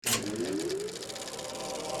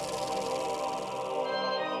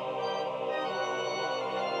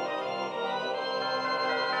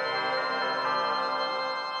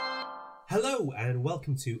Hello and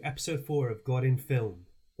welcome to episode 4 of God in Film,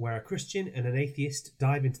 where a Christian and an atheist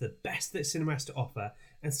dive into the best that cinema has to offer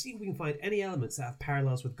and see if we can find any elements that have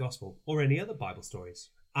parallels with gospel or any other Bible stories.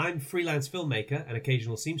 I'm freelance filmmaker and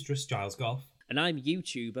occasional seamstress Giles Phil. And I'm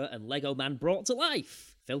YouTuber and Lego man brought to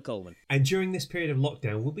life, Phil Coleman. And during this period of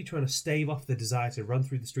lockdown, we'll be trying to stave off the desire to run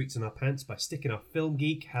through the streets in our pants by sticking our film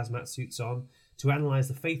geek hazmat suits on to analyse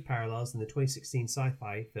the faith parallels in the 2016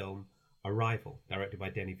 sci-fi film Arrival, directed by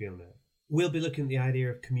Denis Villeneuve. We'll be looking at the idea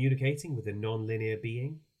of communicating with a non-linear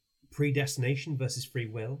being, predestination versus free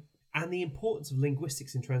will, and the importance of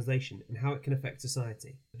linguistics in translation and how it can affect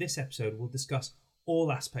society. This episode will discuss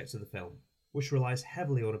all aspects of the film, which relies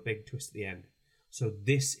heavily on a big twist at the end. So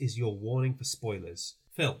this is your warning for spoilers.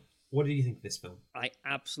 Phil, what did you think of this film? I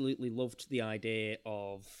absolutely loved the idea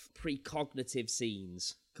of precognitive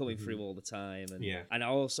scenes coming through all the time. And I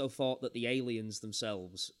also thought that the aliens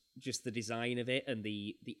themselves, just the design of it and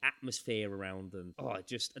the atmosphere around them.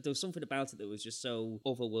 There was something about it that was just so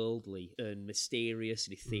otherworldly and mysterious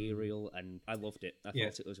and ethereal, and I loved it. I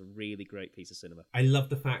thought it was a really great piece of cinema. I love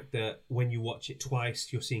the fact that when you watch it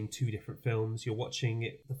twice, you're seeing two different films. You're watching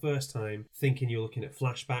it the first time thinking you're looking at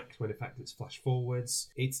flashbacks, when in fact it's flash forwards.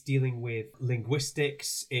 It's dealing with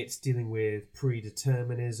linguistics. It's dealing with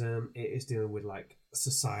predeterminism. It is dealing with like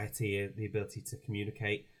society and the ability to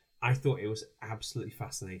communicate. I thought it was absolutely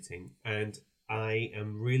fascinating, and I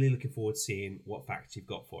am really looking forward to seeing what facts you've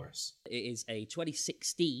got for us. It is a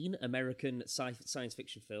 2016 American science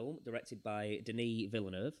fiction film directed by Denis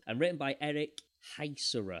Villeneuve and written by Eric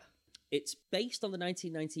Heisserer. It's based on the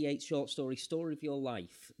 1998 short story Story of Your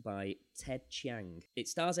Life by Ted Chiang. It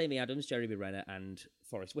stars Amy Adams, Jeremy Renner, and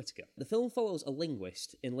Forrest Whitaker. The film follows a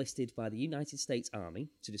linguist enlisted by the United States Army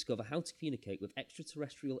to discover how to communicate with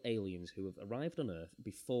extraterrestrial aliens who have arrived on Earth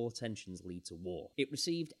before tensions lead to war. It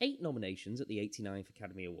received 8 nominations at the 89th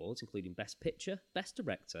Academy Awards, including Best Picture, Best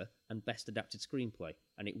Director, and Best Adapted Screenplay,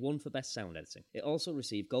 and it won for Best Sound Editing. It also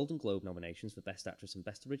received Golden Globe nominations for Best Actress and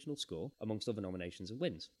Best Original Score, amongst other nominations and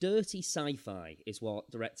wins. Dirty sci-fi is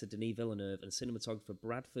what director Denis Villeneuve and cinematographer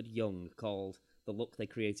Bradford Young called the look they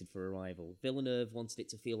created for Arrival. Villeneuve wanted it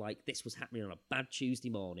to feel like this was happening on a bad Tuesday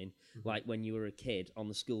morning, like when you were a kid on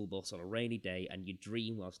the school bus on a rainy day and you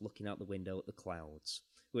dream whilst looking out the window at the clouds,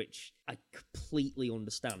 which I completely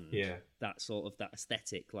understand. That sort of that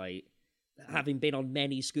aesthetic, like having been on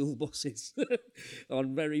many school buses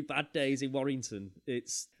on very bad days in Warrington, I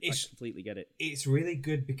completely get it. It's really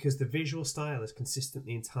good because the visual style is consistent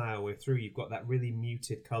the entire way through. You've got that really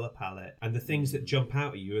muted colour palette, and the things that jump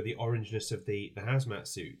out at you are the orangeness of the hazmat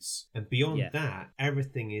suits. And beyond that,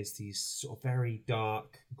 everything is these sort of very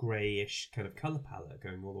dark, greyish kind of colour palette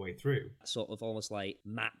going all the way through. Sort of almost like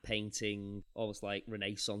matte painting, almost like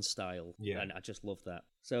Renaissance style. And I just love that.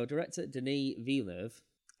 So director Denis Villeneuve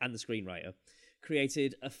and the screenwriter,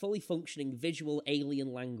 created a fully functioning visual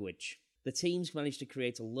alien language. The teams managed to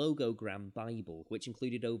create a logogram Bible, which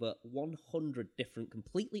included over 100 different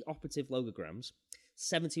completely operative logograms,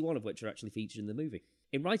 71 of which are actually featured in the movie.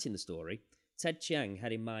 In writing the story, Ted Chiang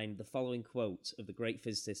had in mind the following quote of the great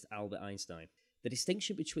physicist Albert Einstein: "The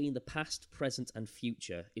distinction between the past, present, and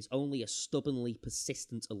future is only a stubbornly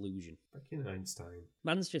persistent illusion." Fucking Einstein.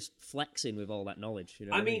 Man's just flexing with all that knowledge. You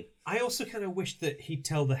know I mean, I also kind of wish that he'd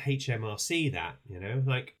tell the HMRC that,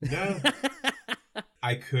 like, no,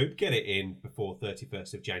 I could get it in before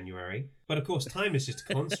 31st of January. But of course, time is just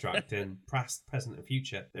a construct, and past, present, and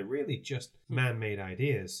future, they're really just man-made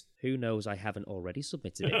ideas. Who knows I haven't already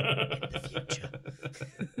submitted it in the future.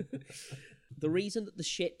 The reason that the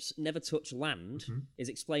ships never touch land is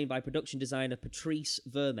explained by production designer Patrice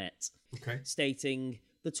Vermette, stating,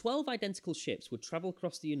 "The 12 identical ships would travel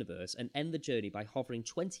across the universe and end the journey by hovering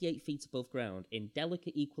 28 feet above ground in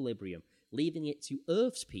delicate equilibrium, leaving it to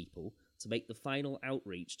Earth's people to make the final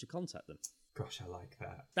outreach to contact them." Gosh, I like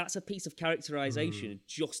that. That's a piece of characterisation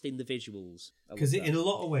just in the visuals. Because in a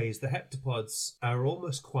lot of ways, the heptapods are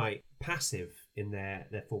almost quite passive in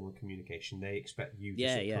their form of communication. They expect you to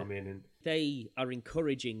sort of come in and... They are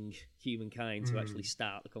encouraging humankind to actually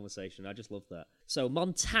start the conversation. I just love that. So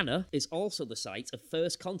Montana is also the site of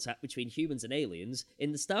first contact between humans and aliens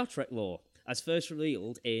in the Star Trek lore, as first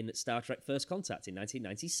revealed in Star Trek First Contact in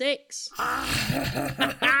 1996.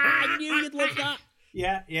 I knew you'd love that.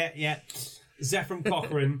 Yeah. Zephram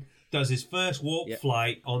Cochrane does his first warp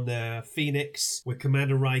flight on the Phoenix with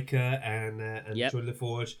Commander Riker and Troy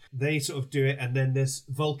LaForge. They sort of do it, and then there's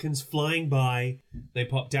Vulcans flying by. They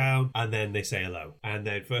pop down, and then they say hello. And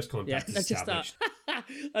then first contact is established.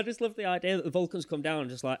 I just love the idea that the Vulcans come down and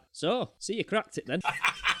just like, so, see you cracked it then.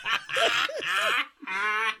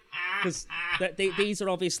 Because these are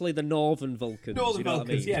obviously the Northern Vulcans. Northern you know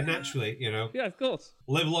Vulcans, what I mean? yeah, naturally, Yeah, of course.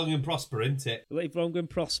 Live long and prosper, innit it? Live long and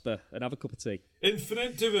prosper and have a cup of tea.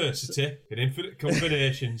 Infinite diversity and infinite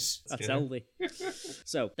combinations. That's healthy.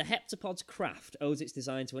 So, the heptapod's craft owes its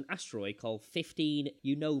design to an asteroid called 15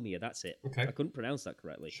 Eunomia. That's it. Okay. I couldn't pronounce that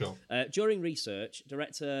correctly. Sure. During research,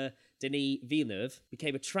 director Denis Villeneuve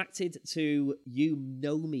became attracted to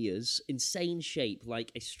Eunomia's insane shape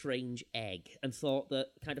like a strange egg and thought that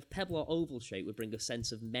kind of pebble or oval shape would bring a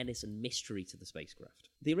sense of menace and mystery to the spacecraft.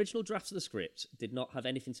 The original draft of the script did not have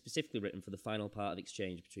anything specifically written for the final part of the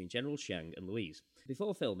exchange between General Chang and Louise.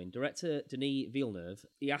 Before filming, director Denis Villeneuve,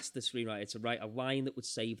 he asked the screenwriter to write a line that would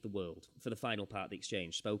save the world for the final part of the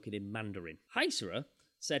exchange, spoken in Mandarin. Heisserer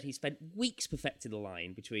said he spent weeks perfecting the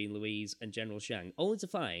line between Louise and General Chang, only to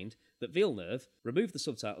find that Villeneuve removed the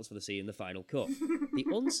subtitles for the scene in the final cut. The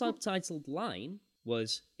unsubtitled line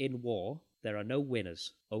was, "In war, there are no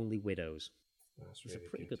winners, only widows." That's It's really a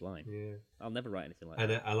pretty good line. Yeah. I'll never write anything like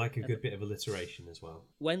And that. I like a good bit of alliteration as well.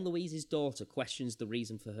 When Louise's daughter questions the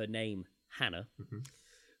reason for her name, Hannah,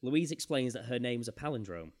 Louise explains that her name is a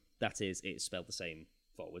palindrome. That is, it's spelled the same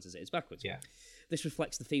forwards as it is backwards. Yeah. This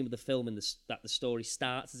reflects the theme of the film in that the story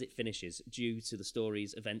starts as it finishes due to the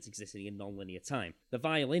story's events existing in non-linear time. The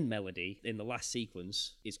violin melody in the last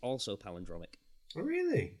sequence is also palindromic. Oh,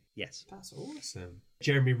 really? Yes. That's awesome.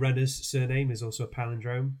 Jeremy Renner's surname is also a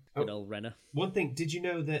palindrome. Good old Renner. One thing, did you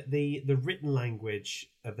know that the written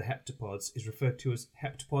language of the heptapods is referred to as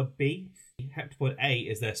heptapod B? Heptapod A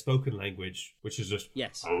is their spoken language, which is just...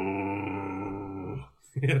 Yes.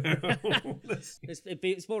 You know?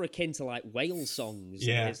 It's more akin to like whale songs.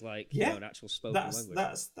 Yeah. It's like you know, an actual spoken language.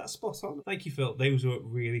 That's spot on. Thank you, Phil. Those were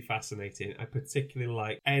really fascinating. I particularly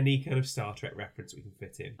like any kind of Star Trek reference we can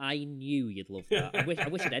fit in. I knew you'd love that. I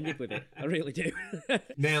wish it ended with it. I really do.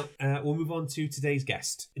 Now, we'll move on to today's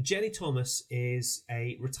guest. Jenny Thomas is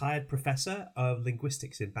a retired professor of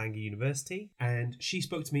linguistics in Bangor University, and she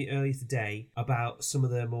spoke to me earlier today about some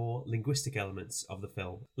of the more linguistic elements of the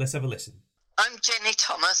film. Let's have a listen. I'm Jenny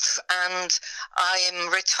Thomas, and I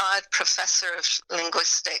am retired professor of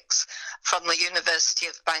linguistics from the University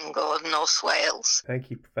of Bangor, North Wales.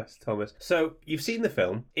 Thank you, Professor Thomas. So, you've seen the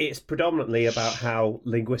film. It's predominantly about how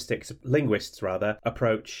linguists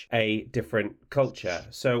approach a different culture.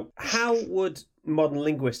 So, how would modern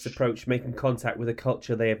linguists approach making contact with a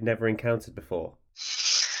culture they have never encountered before?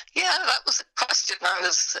 Yeah, that was a question I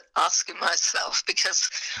was asking myself, because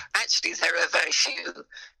actually there are very few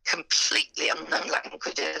completely unknown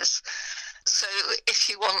languages. So if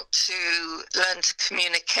you want to learn to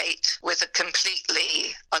communicate with a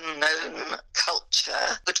completely unknown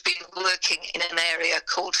culture, would be working in an area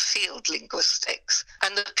called field linguistics.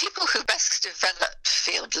 And the people who best developed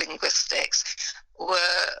field linguistics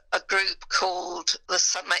were a group called the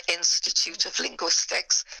Summer Institute of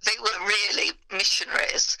Linguistics. They were really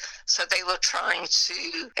missionaries, so they were trying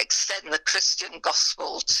to extend the Christian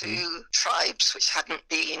gospel to tribes which hadn't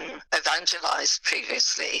been evangelized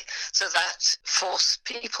previously, so that forced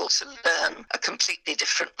people to learn a completely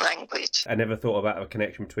different language. I never thought about a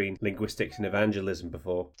connection between linguistics and evangelism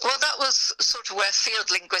before. Well, that was sort of where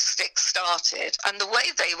field linguistics started, and the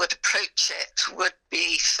way they would approach it would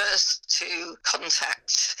be first to contact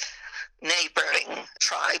neighbouring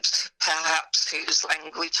tribes, perhaps whose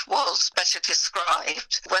language was better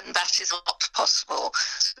described, when that is not possible.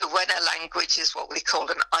 So when a language is what we call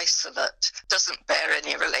an isolate, doesn't bear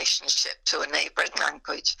any relationship to a neighbouring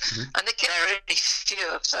language. And again, there are only few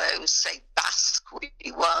of those. Say Basque would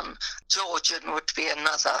be one, Georgian would be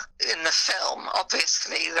another. In the film,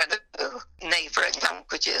 obviously, there are no neighbouring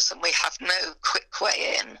languages, and we have no quick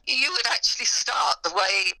way in. You would actually start the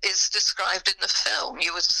way is described in the film.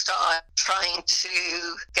 You would start trying to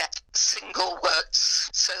get single words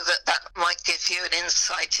so that might give you an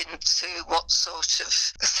insight into what sort of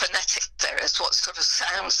phonetic there is, what sort of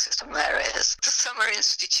sound system there is. The Summer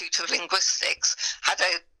Institute of Linguistics had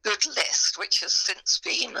a good list, which has since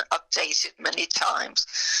been updated many times.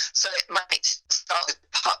 So it might start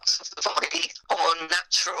with parts of the body or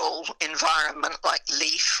natural environment like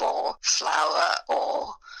leaf or flower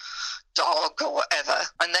or dog or whatever,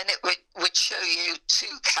 and then it would show you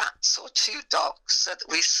two cats or two dogs so that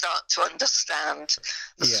we start to understand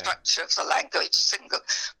the structure of the language single.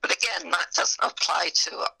 But again, that doesn't apply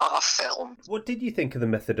to our film. What did you think of the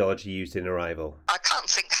methodology used in Arrival? I can't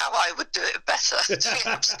think how I would do it better. better, to be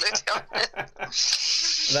absolutely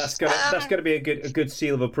honest. That's gonna be a good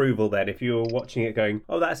seal of approval then, if you're watching it going,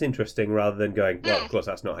 oh, that's interesting, rather than going, well, of course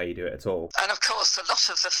that's not how you do it at all. And of course, a lot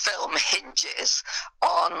of the film hinges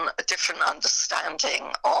on a different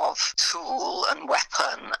understanding of tool and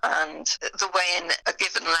weapon, and the way in a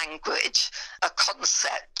given language a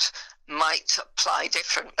concept might apply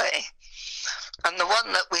differently. And the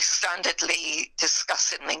one that we standardly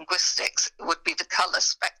discuss in linguistics would be the colour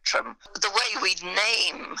spectrum. The way we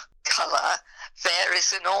name colour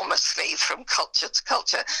varies enormously from culture to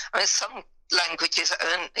culture. I mean,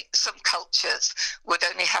 some cultures would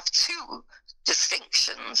only have two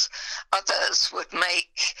distinctions. Others would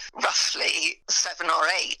make roughly 7 or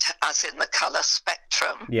 8, as in the colour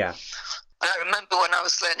spectrum. Yeah. I remember when I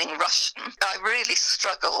was learning Russian, I really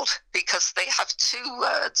struggled because they have 2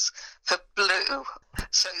 words for blue.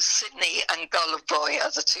 So Sydney and Goluboy are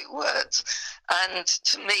the 2 words. And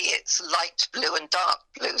to me, it's light blue and dark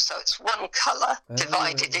blue. So it's one colour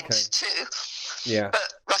divided into 2. Yeah.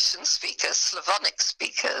 But Russian speakers, Slavonic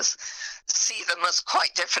speakers, see them as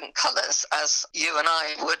quite different colours as you and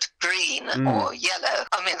I would, green or yellow.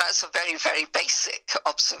 I mean, that's a very, very basic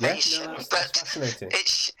observation. Yeah, that's but fascinating.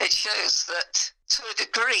 it shows that, to a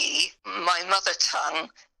degree, my mother tongue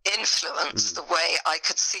influenced the way I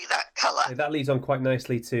could see that colour. That leads on quite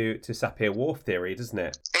nicely to Sapir-Whorf theory, doesn't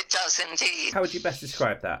it? It does indeed. How would you best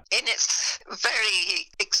describe that? In its very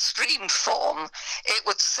extreme form, it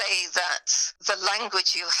would say that the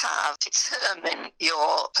language you have determine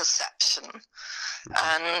your perception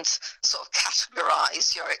and sort of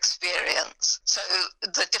categorise your experience. So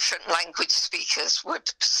the different language speakers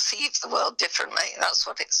would perceive the world differently. That's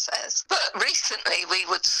what it says. But recently we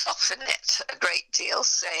would soften it a great deal,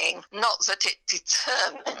 saying not that it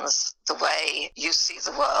determines the way you see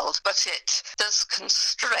the world, but it does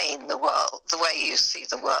constrain the world, the way you see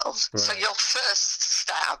the world. Right. So your first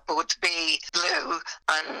stab would be blue,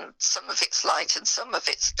 and some of it's light and some of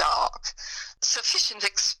it's dark. Sufficient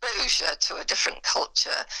exposure to a different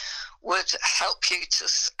culture would help you to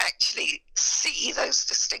actually see those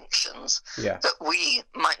distinctions that we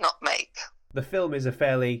might not make. The film is a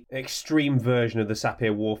fairly extreme version of the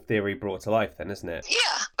Sapir-Whorf theory brought to life then, isn't it?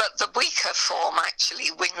 Yeah, but the weaker form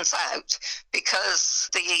actually wins out because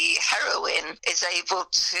the heroine is able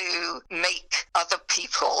to make other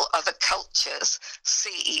people, other cultures,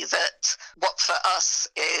 see that what for us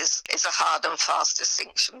is a hard and fast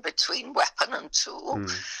distinction between weapon and tool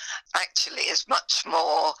actually is much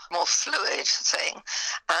more fluid thing.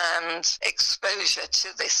 And exposure to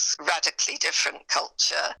this radically different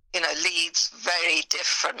culture, leads very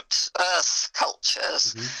different Earth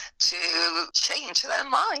cultures to change their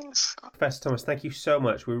minds. Professor Thomas, thank you so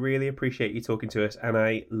much. We really appreciate you talking to us, and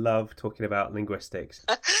I love talking about linguistics.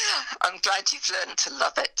 I'm glad you've learned to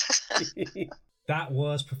love it. That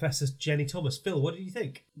was Professor Jenny Thomas. Phil, what did you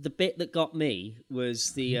think? The bit that got me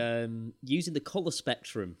was the using the colour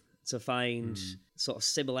spectrum to find sort of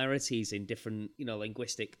similarities in different,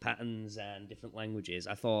 linguistic patterns and different languages.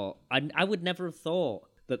 I thought, I would never have thought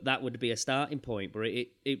that would be a starting point, but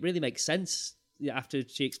it really makes sense after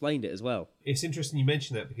she explained it as well. It's interesting you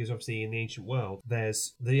mention that because obviously in the ancient world,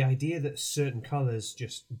 there's the idea that certain colours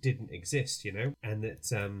just didn't exist, and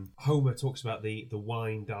that Homer talks about the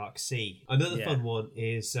wine dark sea. Another fun one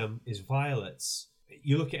is violets.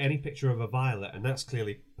 You look at any picture of a violet and that's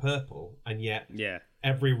clearly purple, and yet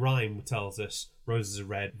every rhyme tells us roses are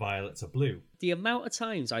red, violets are blue. The amount of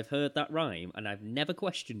times I've heard that rhyme and I've never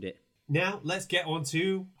questioned it. Now, let's get on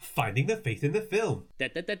to finding the faith in the film. Da,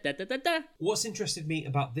 da, da, da, da, da, da. What's interested me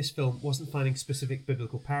about this film wasn't finding specific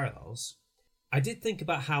biblical parallels. I did think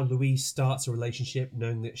about how Louise starts a relationship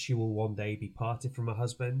knowing that she will one day be parted from her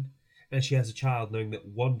husband, and she has a child knowing that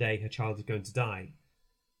one day her child is going to die,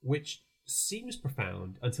 which seems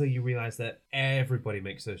profound until you realise that everybody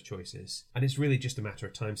makes those choices, and it's really just a matter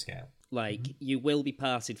of timescale. Like, you will be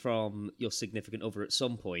parted from your significant other at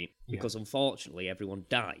some point, because unfortunately everyone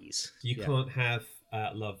dies. You can't have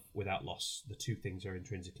love without loss. The two things are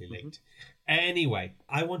intrinsically linked. Anyway,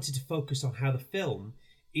 I wanted to focus on how the film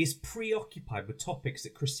is preoccupied with topics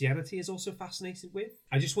that Christianity is also fascinated with.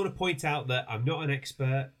 I just want to point out that I'm not an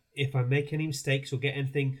expert. If I make any mistakes or get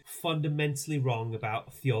anything fundamentally wrong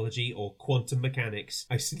about theology or quantum mechanics,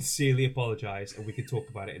 I sincerely apologise, and we can talk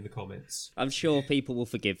about it in the comments. I'm sure people will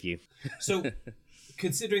forgive you. So,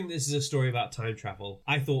 considering this is a story about time travel,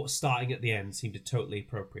 I thought starting at the end seemed a totally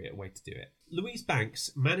appropriate way to do it. Louise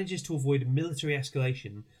Banks manages to avoid a military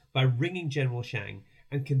escalation by ringing General Shang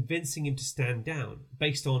and convincing him to stand down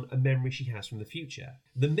based on a memory she has from the future.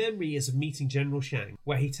 The memory is of meeting General Shang,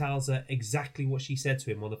 where he tells her exactly what she said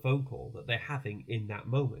to him on the phone call that they're having in that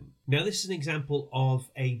moment. Now, this is an example of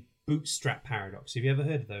a bootstrap paradox. Have you ever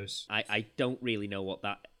heard of those? I don't really know what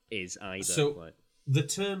that is either. So, the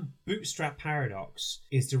term bootstrap paradox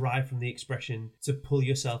is derived from the expression to pull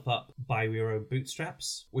yourself up by your own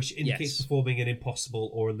bootstraps, which indicates performing an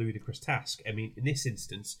impossible or a ludicrous task. I mean, in this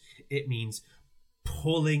instance, it means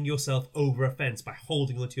pulling yourself over a fence by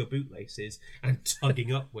holding onto your bootlaces and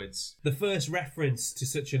tugging upwards. The first reference to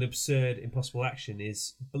such an absurd, impossible action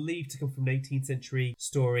is believed to come from an 18th century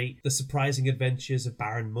story, The Surprising Adventures of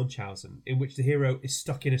Baron Munchausen, in which the hero is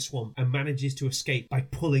stuck in a swamp and manages to escape by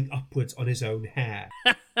pulling upwards on his own hair.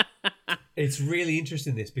 It's really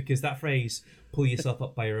interesting, this, because that phrase, pull yourself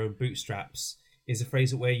up by your own bootstraps, is a phrase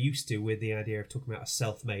that we're used to with the idea of talking about a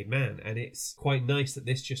self-made man, and it's quite nice that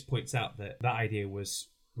this just points out that that idea was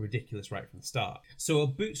ridiculous right from the start. So a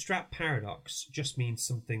bootstrap paradox just means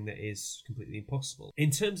something that is completely impossible. In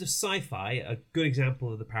terms of sci-fi, a good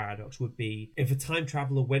example of the paradox would be if a time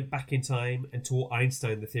traveller went back in time and taught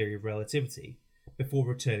Einstein the theory of relativity before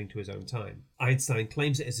returning to his own time. Einstein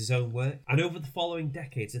claims it as his own work, and over the following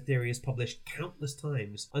decades the theory is published countless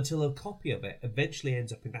times until a copy of it eventually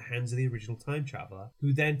ends up in the hands of the original time traveller,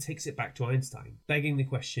 who then takes it back to Einstein, begging the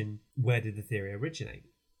question, where did the theory originate?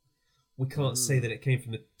 We can't say that it came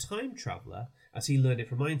from the time traveller, as he learned it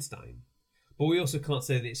from Einstein, but we also can't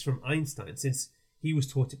say that it's from Einstein, since he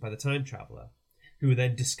was taught it by the time traveller, who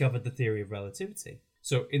then discovered the theory of relativity.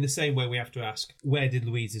 So in the same way, we have to ask, where did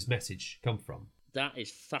Louise's message come from? That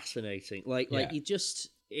is fascinating. You just...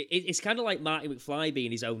 It's kind of like Marty McFly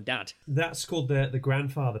being his own dad. That's called the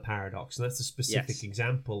grandfather paradox, and that's a specific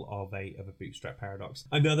example of a bootstrap paradox.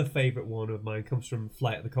 Another favourite one of mine comes from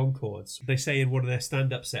Flight of the Conchords. They say in one of their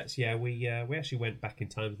stand-up sets, we actually went back in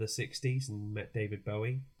time to the 60s and met David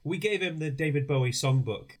Bowie. We gave him the David Bowie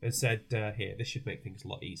songbook and said, here, this should make things a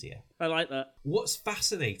lot easier. I like that. What's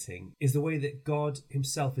fascinating is the way that God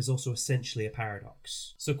himself is also essentially a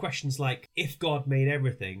paradox. So questions like, if God made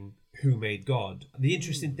everything, who made God? The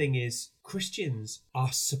interesting thing is, Christians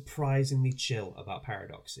are surprisingly chill about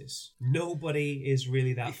paradoxes. Nobody is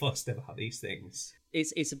really that fussed about these things.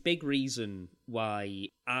 It's a big reason why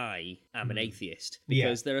I am an atheist,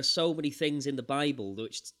 because there are so many things in the Bible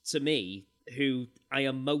which, to me, who I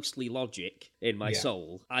am mostly logic in my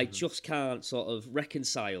soul, I just can't sort of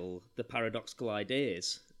reconcile the paradoxical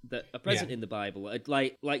ideas that are present in the Bible.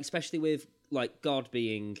 Like especially with like God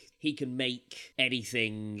being, he can make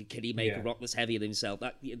anything. Can he make a rock that's heavier than himself?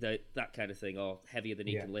 That kind of thing, or heavier than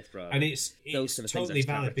he can lift, rather. And it's those kind of totally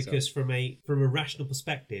valid, because from a rational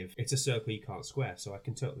perspective, it's a circle you can't square. So I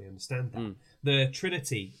can totally understand that. The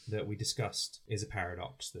Trinity that we discussed is a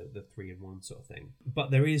paradox, the 3-in-1 sort of thing.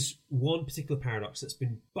 But there is one particular paradox that's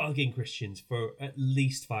been bugging Christians for at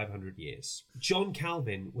least 500 years. John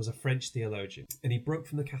Calvin was a French theologian, and he broke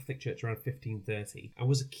from the Catholic Church around 1530 and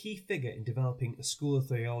was a key figure in developing a school of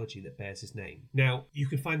theology that bears his name. Now, you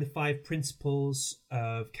can find the 5 principles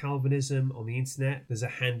of Calvinism on the internet. There's a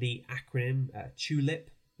handy acronym, TULIP,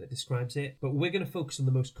 that describes it. But we're going to focus on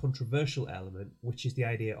the most controversial element, which is the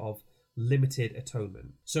idea of limited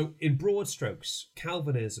atonement. So in broad strokes,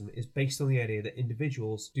 Calvinism is based on the idea that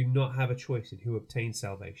individuals do not have a choice in who obtains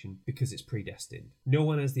salvation because it's predestined. No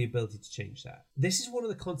one has the ability to change that. This is one of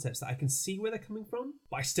the concepts that I can see where they're coming from,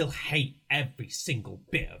 but I still hate every single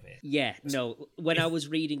bit of it. Yeah, no, when I was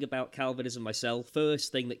reading about Calvinism myself,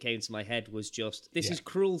 first thing that came to my head was just, this is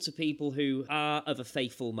cruel to people who are of a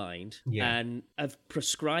faithful mind and have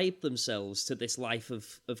prescribed themselves to this life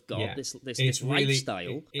of God, this really,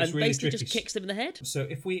 lifestyle, and really basically just kicks them in the head. So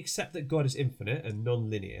if we accept that God is infinite and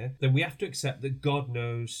non-linear, then we have to accept that God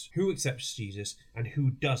knows who accepts Jesus and who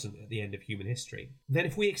doesn't at the end of human history. Then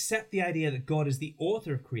if we accept the idea that God is the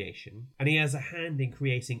author of creation and he has a hand in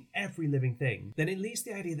creating every living thing, then it leads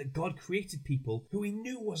to the idea that God created people who he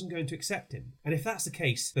knew wasn't going to accept him. And if that's the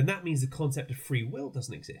case, then that means the concept of free will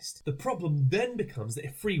doesn't exist. The problem then becomes that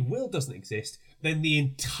if free will doesn't exist, then the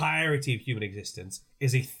entirety of human existence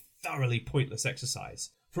is a thoroughly pointless exercise.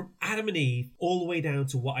 From Adam and Eve all the way down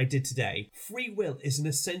to what I did today, free will is an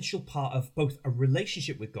essential part of both a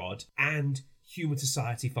relationship with God and human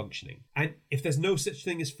society functioning. And if there's no such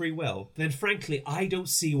thing as free will, then frankly, I don't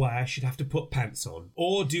see why I should have to put pants on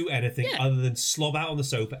or do anything other than slob out on the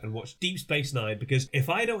sofa and watch Deep Space Nine, because if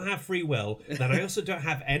I don't have free will, then I also don't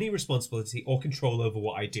have any responsibility or control over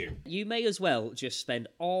what I do. You may as well just spend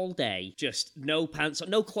all day just no pants on,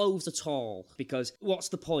 no clothes at all, because what's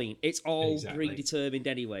the point? It's all predetermined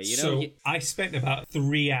anyway, you know? So I spent about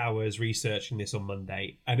 3 hours researching this on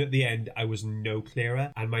Monday, and at the end I was no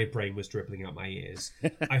clearer and my brain was dribbling out my ears.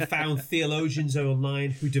 I found theologians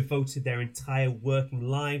online who devoted their entire working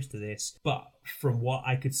lives to this, but from what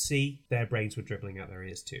I could see, their brains were dribbling out their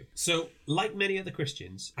ears too. So, like many other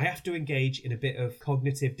Christians, I have to engage in a bit of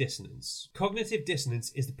cognitive dissonance. Cognitive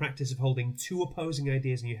dissonance is the practice of holding two opposing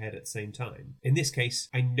ideas in your head at the same time. In this case,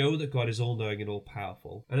 I know that God is all-knowing and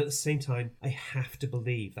all-powerful, and at the same time, I have to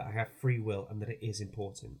believe that I have free will and that it is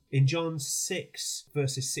important. In John 6,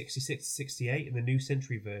 verses 66 to 68, in the New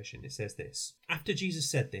Century Version, it says this: "After Jesus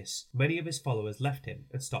said this, many of his followers left him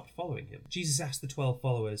and stopped following him. Jesus asked the 12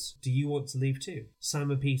 followers, 'Do you want to leave too?'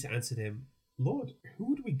 Simon Peter answered him, 'Lord, who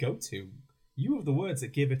would we go to? You have the words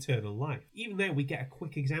that give eternal life.'" Even there, we get a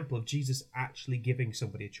quick example of Jesus actually giving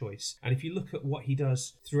somebody a choice. And if you look at what he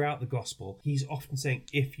does throughout the gospel, he's often saying,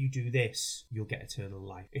 if you do this, you'll get eternal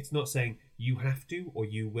life. It's not saying you have to, or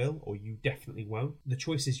you will, or you definitely won't. The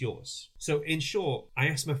choice is yours. So in short, I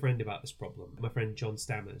asked my friend about this problem. My friend John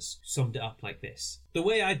Stammers summed it up like this: the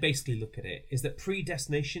way I basically look at it is that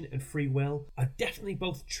predestination and free will are definitely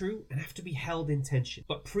both true and have to be held in tension.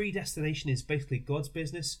 But predestination is basically God's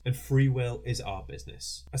business and free will is our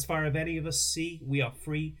business. As far as any of us see, we are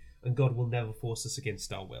free and God will never force us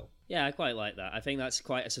against our will. Yeah, I quite like that. I think that's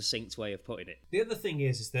quite a succinct way of putting it. The other thing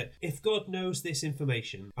is that if God knows this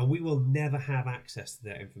information and we will never have access to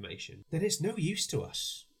that information, then it's no use to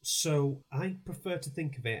us. So I prefer to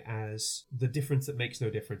think of it as the difference that makes no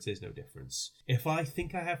difference is no difference. If I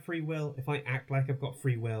think I have free will, if I act like I've got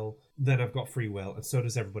free will, then I've got free will, and so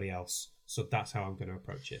does everybody else. So that's how I'm going to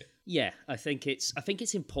approach it. Yeah, I think it's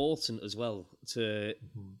important as well to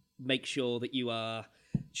make sure that you are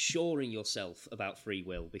shoring yourself about free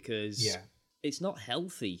will, because it's not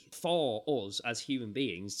healthy for us as human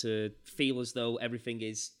beings to feel as though everything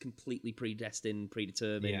is completely predestined,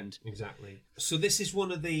 predetermined. Yeah, exactly. So this is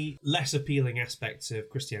one of the less appealing aspects of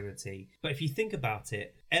Christianity. But if you think about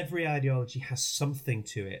it, every ideology has something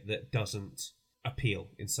to it that doesn't appeal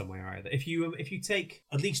in some way or other. If you take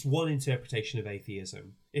at least one interpretation of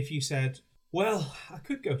atheism, if you said, well, I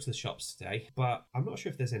could go to the shops today, but I'm not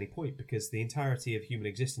sure if there's any point because the entirety of human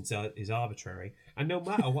existence is arbitrary, and no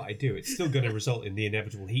matter what I do, it's still going to result in the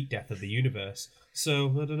inevitable heat death of the universe. So,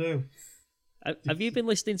 I don't know. Have you been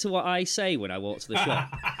listening to what I say when I walk to the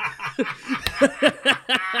shop?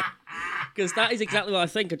 Because that is exactly what I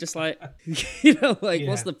think. I'm just like,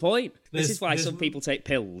 what's the point? This is why some people take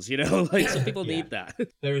pills, like some people need that.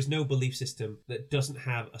 There is no belief system that doesn't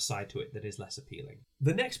have a side to it that is less appealing.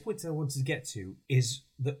 The next point I wanted to get to is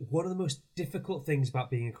that one of the most difficult things about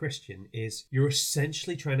being a Christian is you're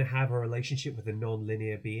essentially trying to have a relationship with a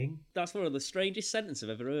non-linear being. That's one of the strangest sentences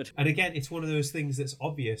I've ever heard. And again, it's one of those things that's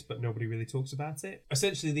obvious, but nobody really talks about it.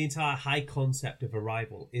 Essentially, the entire high concept of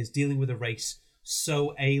arrival is dealing with a race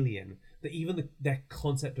so alien that even their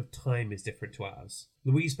concept of time is different to ours.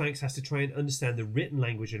 Louise Banks has to try and understand the written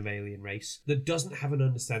language of an alien race that doesn't have an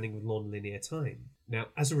understanding of non-linear time. Now,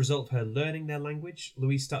 as a result of her learning their language,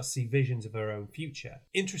 Louise starts to see visions of her own future.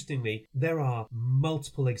 Interestingly, there are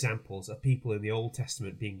multiple examples of people in the Old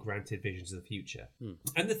Testament being granted visions of the future.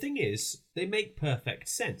 And the thing is, they make perfect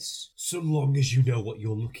sense, so long as you know what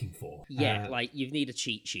you're looking for. Yeah, you need a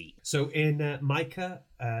cheat sheet. So in Micah,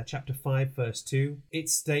 chapter 5, verse 2, it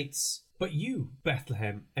states, "But you,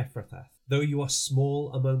 Bethlehem Ephrathah, though you are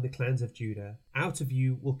small among the clans of Judah, out of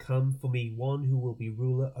you will come for me one who will be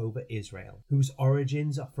ruler over Israel, whose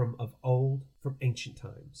origins are from of old, from ancient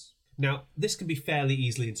times." Now, this can be fairly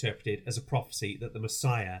easily interpreted as a prophecy that the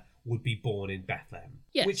Messiah would be born in Bethlehem.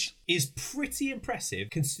 Yes. Which is pretty impressive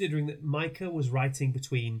considering that Micah was writing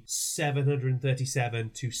between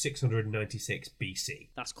 737 to 696 BC.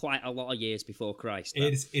 That's quite a lot of years before Christ.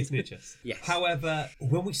 Isn't it just? Yes. However,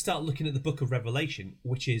 when we start looking at the book of Revelation,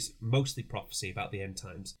 which is mostly prophecy about the end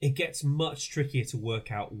times, it gets much trickier to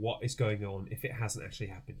work out what is going on if it hasn't actually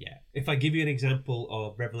happened yet. If I give you an example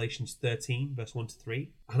of Revelations 13, verse 1 to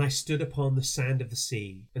 3, "And I stood upon the sand of the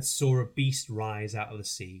sea and saw a beast rise out of the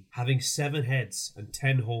sea, having 7 heads and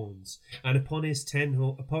 10 horns, and upon his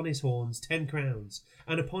horns 10 crowns,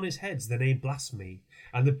 and upon his heads the name blasphemy.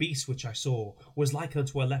 And the beast which I saw was like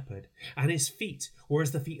unto a leopard, and his feet were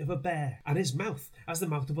as the feet of a bear, and his mouth as the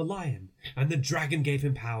mouth of a lion. And the dragon gave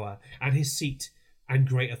him power, and his seat, and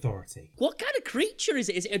great authority. What kind of creature is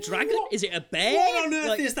it? Is it a dragon? What? Is it a bear? What on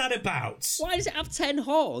earth is that about? Why does it have 10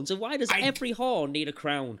 horns, and why does every horn need a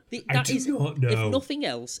crown? I do not know. If nothing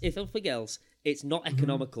else, it's not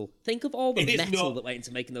economical. Think of all the metal that went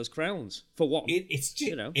into making those crowns. For what? It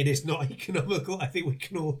is not economical. I think we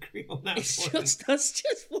can all agree on that point. That's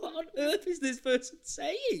just what on earth is this person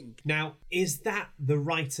saying? Now, is that the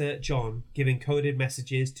writer John giving coded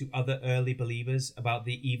messages to other early believers about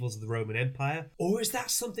the evils of the Roman Empire? Or is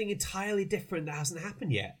that something entirely different that hasn't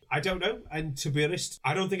happened yet? I don't know. And to be honest,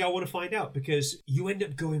 I don't think I want to find out, because you end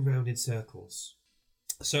up going round in circles.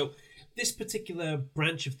 So this particular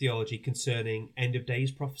branch of theology concerning end of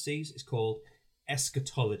days prophecies is called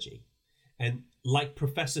eschatology. And like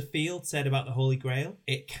Professor Field said about the Holy Grail,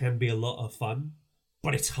 it can be a lot of fun,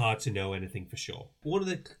 but it's hard to know anything for sure. One of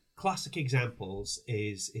the classic examples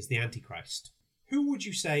is the Antichrist. Who would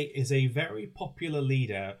you say is a very popular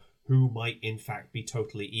leader who might in fact be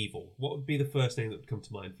totally evil? What would be the first name that would come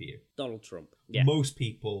to mind for you? Donald Trump. Yeah. Most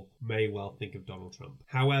people may well think of Donald Trump.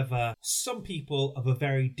 However, some people of a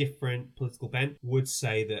very different political bent would have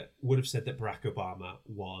said that Barack Obama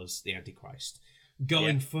was the Antichrist.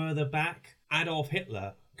 Going further back, Adolf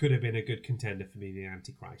Hitler could have been a good contender for being the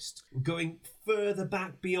Antichrist. Going further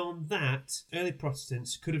back beyond that, early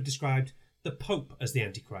Protestants could have described the Pope as the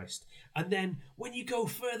Antichrist. And then when you go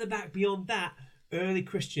further back beyond that, early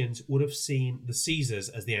Christians would have seen the Caesars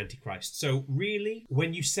as the Antichrist. So really,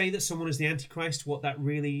 when you say that someone is the Antichrist, what that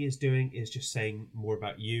really is doing is just saying more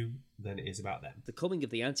about you than it is about them. The coming of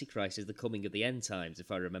the Antichrist is the coming of the end times,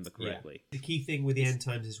 if I remember correctly. Yeah. The key thing with the end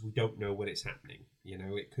times is we don't know when it's happening. You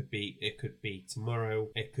know, it could be tomorrow,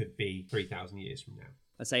 it could be 3,000 years from now.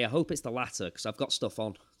 I say I hope it's the latter, because I've got stuff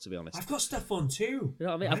on, to be honest. I've got stuff on too. You know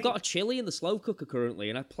what I mean? Right? I've got a chili in the slow cooker currently,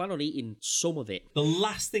 and I plan on eating some of it. The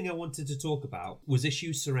last thing I wanted to talk about was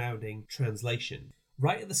issues surrounding translation.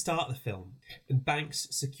 Right at the start of the film, Banks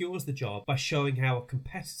secures the job by showing how a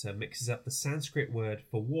competitor mixes up the Sanskrit word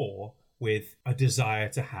for war with a desire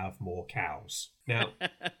to have more cows. Now,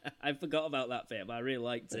 I forgot about that bit, but I really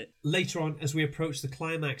liked it. Later on, as we approach the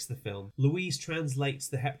climax of the film, Louise translates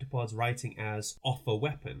the heptapod's writing as offer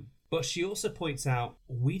weapon, but she also points out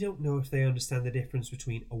we don't know if they understand the difference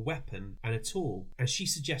between a weapon and a tool, and she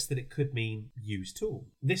suggests that it could mean use tool.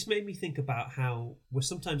 This made me think about how we're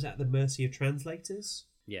sometimes at the mercy of translators.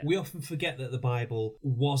 Yeah. We often forget that the Bible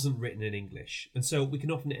wasn't written in English, and so we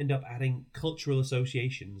can often end up adding cultural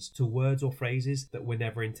associations to words or phrases that were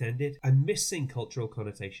never intended, and missing cultural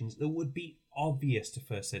connotations that would be obvious to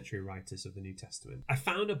first century writers of the New Testament. I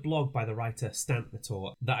found a blog by the writer Stant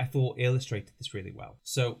Latour that I thought illustrated this really well.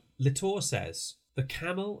 So Latour says, "The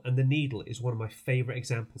camel and the needle is one of my favourite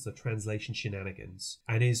examples of translation shenanigans,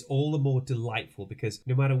 and is all the more delightful because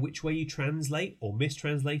no matter which way you translate or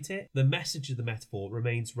mistranslate it, the message of the metaphor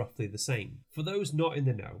remains roughly the same. For those not in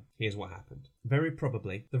the know, here's what happened. Very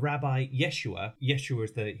probably, the rabbi Yeshua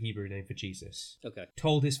is the Hebrew name for Jesus,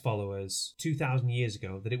 told his followers 2,000 years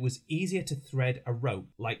ago that it was easier to thread a rope,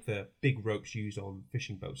 like the big ropes used on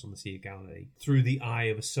fishing boats on the Sea of Galilee, through the eye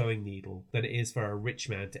of a sewing needle than it is for a rich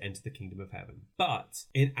man to enter the kingdom of heaven. But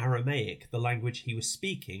in Aramaic, the language he was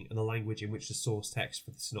speaking and the language in which the source text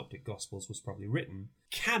for the Synoptic Gospels was probably written,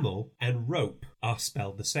 camel and rope are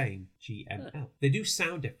spelled the same, GML. They do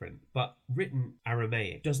sound different, but written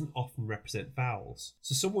Aramaic doesn't often represent vowels.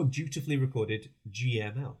 So someone dutifully recorded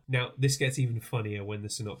GML. Now, this gets even funnier when the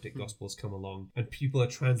Synoptic Gospels come along and people are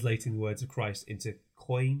translating the words of Christ into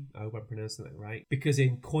Koine. I hope I'm pronouncing that right. Because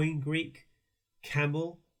in Koine Greek,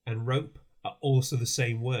 camel and rope are also the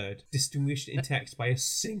same word, distinguished in text by a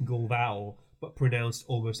single vowel, but pronounced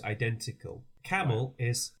almost identical. Camel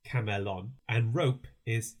is camelon, and rope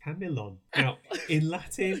is camilon. Now, in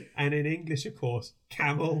Latin and in English, of course,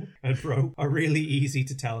 camel and rope are really easy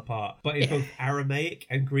to tell apart, but in both Aramaic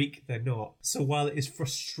and Greek, they're not. So while it is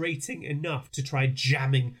frustrating enough to try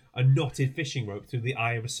jamming a knotted fishing rope through the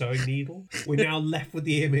eye of a sewing needle, we're now left with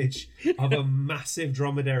the image of a massive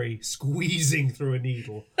dromedary squeezing through a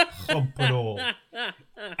needle, hump and all.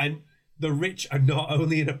 And the rich are not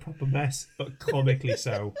only in a proper mess, but comically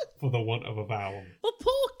so, for the want of a vowel. Oh,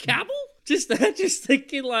 poor camel! Just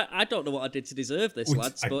thinking, like, I don't know what I did to deserve this,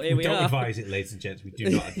 lads, but here we are. We don't advise it, ladies and gents. We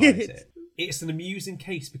do not advise it. It's an amusing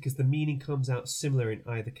case because the meaning comes out similar in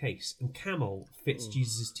either case, and camel fits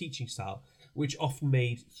Jesus' teaching style, which often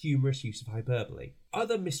made humorous use of hyperbole.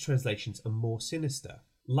 Other mistranslations are more sinister,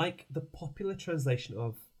 like the popular translation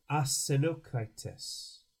of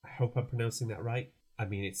Arsenokoites. I hope I'm pronouncing that right. I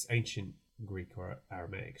mean, it's ancient Greek or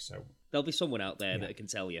Aramaic, so... There'll be someone out there that can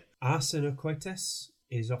tell you. Arsenokoites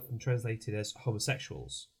is often translated as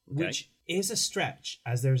homosexuals, Okay. which is a stretch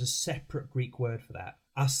as there is a separate Greek word for that.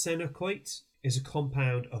 Arsenokoit is a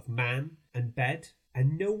compound of man and bed,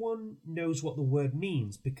 and no one knows what the word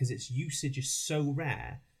means because its usage is so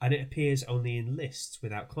rare and it appears only in lists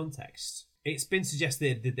without context. It's been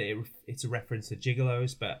suggested that it's a reference to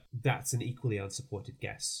gigolos, but that's an equally unsupported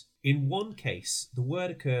guess. In one case, the word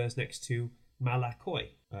occurs next to malakoi,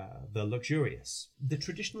 the luxurious. The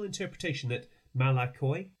traditional interpretation that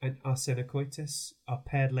malakoi and arsenokoites are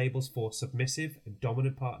paired labels for submissive and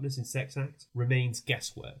dominant partners in sex act remains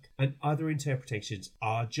guesswork, and other interpretations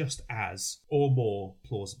are just as or more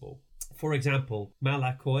plausible. For example,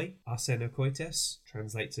 malakoi, arsenokoites,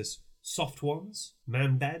 translates as soft ones,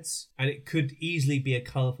 man beds, and it could easily be a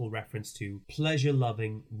colourful reference to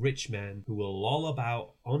pleasure-loving rich men who will loll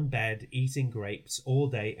about on bed eating grapes all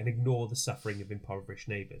day and ignore the suffering of impoverished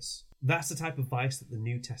neighbours. That's the type of vice that the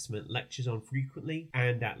New Testament lectures on frequently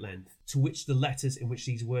and at length, to which the letters in which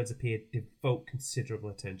these words appear devote considerable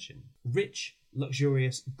attention. Rich,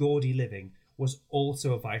 luxurious, gaudy living was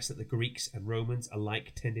also a vice that the Greeks and Romans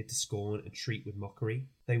alike tended to scorn and treat with mockery.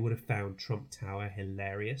 They would have found Trump Tower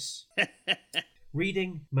hilarious.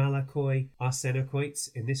 Reading malakoi arsenokoites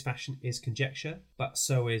in this fashion is conjecture, but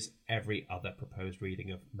so is every other proposed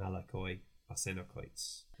reading of malakoi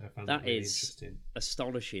arsenokoites. I found that really interesting.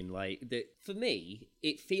 Astonishing. For me,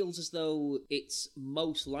 it feels as though it's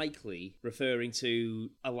most likely referring to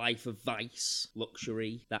a life of vice,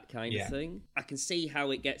 luxury, that kind of thing. I can see how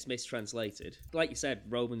it gets mistranslated. Like you said,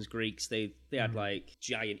 Romans, Greeks, they had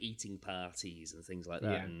giant eating parties and things like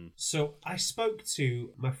that. Yeah. And So I spoke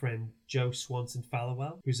to my friend Joe Swanson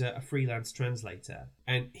Fallowell, who's a freelance translator,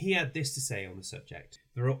 and he had this to say on the subject.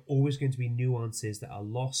 There are always going to be nuances that are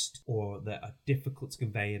lost or that are difficult to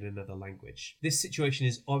convey in another language. This situation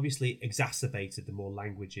is obviously exacerbated the more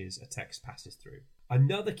languages a text passes through.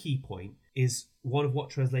 Another key point is one of what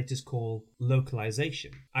translators call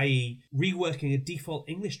localization, i.e. reworking a default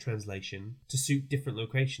English translation to suit different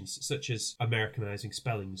locations, such as Americanizing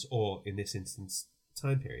spellings or, in this instance,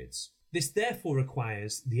 time periods. This therefore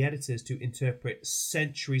requires the editors to interpret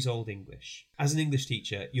centuries-old English. As an English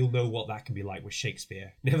teacher, you'll know what that can be like with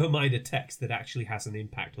Shakespeare. Never mind a text that actually has an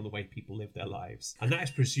impact on the way people live their lives. And that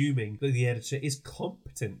is presuming that the editor is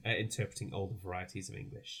competent at interpreting older varieties of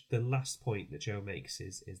English. The last point that Joe makes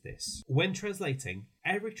is this. When translating,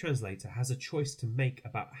 every translator has a choice to make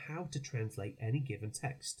about how to translate any given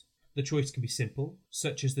text. The choice can be simple,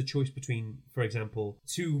 such as the choice between, for example,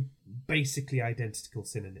 two basically identical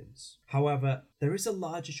synonyms. However, there is a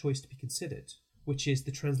larger choice to be considered, which is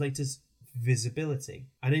the translator's visibility.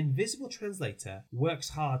 An invisible translator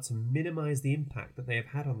works hard to minimize the impact that they have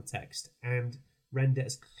had on the text and render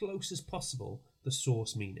as close as possible the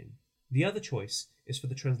source meaning. The other choice is for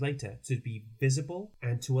the translator to be visible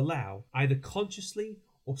and to allow, either consciously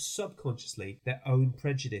or subconsciously, their own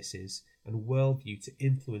prejudices and worldview to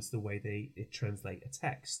influence the way they translate a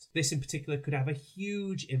text. This in particular could have a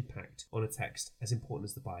huge impact on a text as important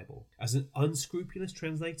as the Bible, as an unscrupulous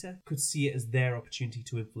translator could see it as their opportunity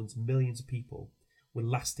to influence millions of people with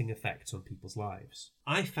lasting effects on people's lives.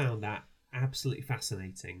 I found that absolutely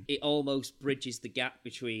fascinating. it almost bridges the gap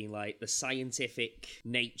between the scientific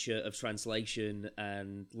nature of translation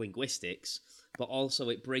and linguistics, but also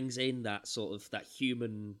it brings in that sort of that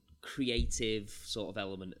human creative sort of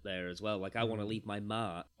element there as well. I want to leave my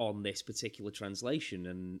mark on this particular translation,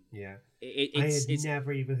 and I had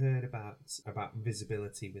never even heard about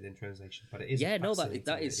visibility within translation, but it is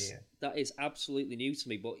that is absolutely new to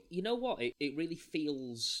me. But you know what? It really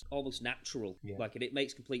feels almost natural. And it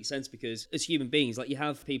makes complete sense because as human beings, you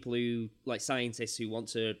have people who, scientists who want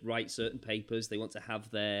to write certain papers, they want to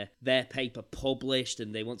have their paper published,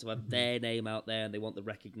 and they want to have their name out there, and they want the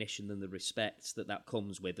recognition and the respect that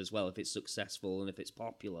comes with as well if it's successful and if it's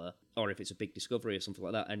popular or if it's a big discovery or something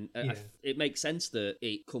like that. And it makes sense that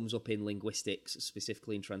it comes up in linguistics,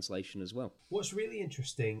 specifically in translation as well. What's really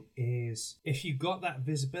interesting is if you got that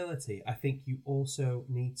visibility, I think you also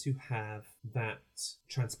need to have that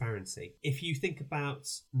transparency. If you think about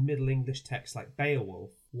Middle English texts like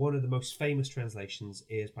Beowulf, one of the most famous translations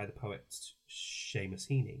is by the poet Seamus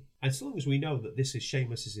Heaney. And so long as we know that this is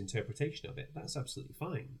Seamus's interpretation of it, that's absolutely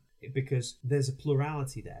fine. Because there's a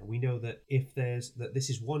plurality there. We know that that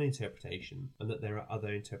this is one interpretation and that there are other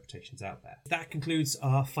interpretations out there. That concludes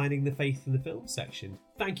our Finding the Faith in the Film section.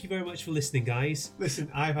 Thank you very much for listening, guys.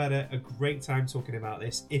 Listen, I've had a great time talking about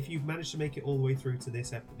this. If you've managed to make it all the way through to the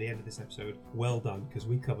end of this episode, well done, because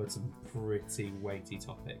we covered some pretty weighty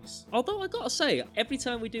topics. Although I gotta say, every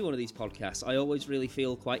time time we do one of these podcasts, I always really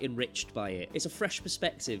feel quite enriched by it. It's a fresh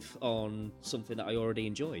perspective on something that I already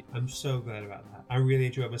enjoyed. I'm so glad about that. I really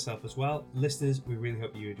enjoyed myself as well. Listeners, we really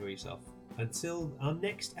hope you enjoy yourself. Until our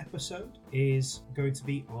next episode is going to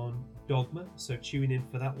be on Dogma, so tune in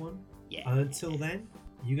for that one. Yeah. And until then,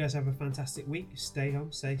 you guys have a fantastic week. Stay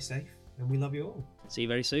home, stay safe, and we love you all. See you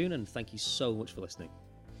very soon, and thank you so much for listening.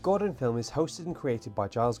 Gordon Film is hosted and created by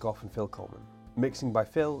Giles Goff and Phil Coleman. Mixing by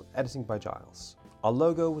Phil, editing by Giles. Our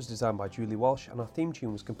logo was designed by Julie Walsh, and our theme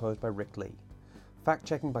tune was composed by Rick Lee.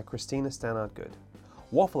 Fact-checking by Christina Stannard-Good.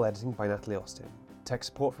 Waffle editing by Natalie Austin. Tech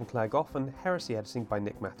support from Claire Goff, and Heresy editing by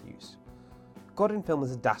Nick Matthews. Godin Film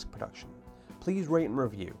is a Dask production. Please rate and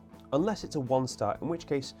review, unless it's a 1-star, in which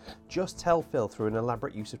case just tell Phil through an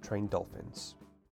elaborate use of trained dolphins.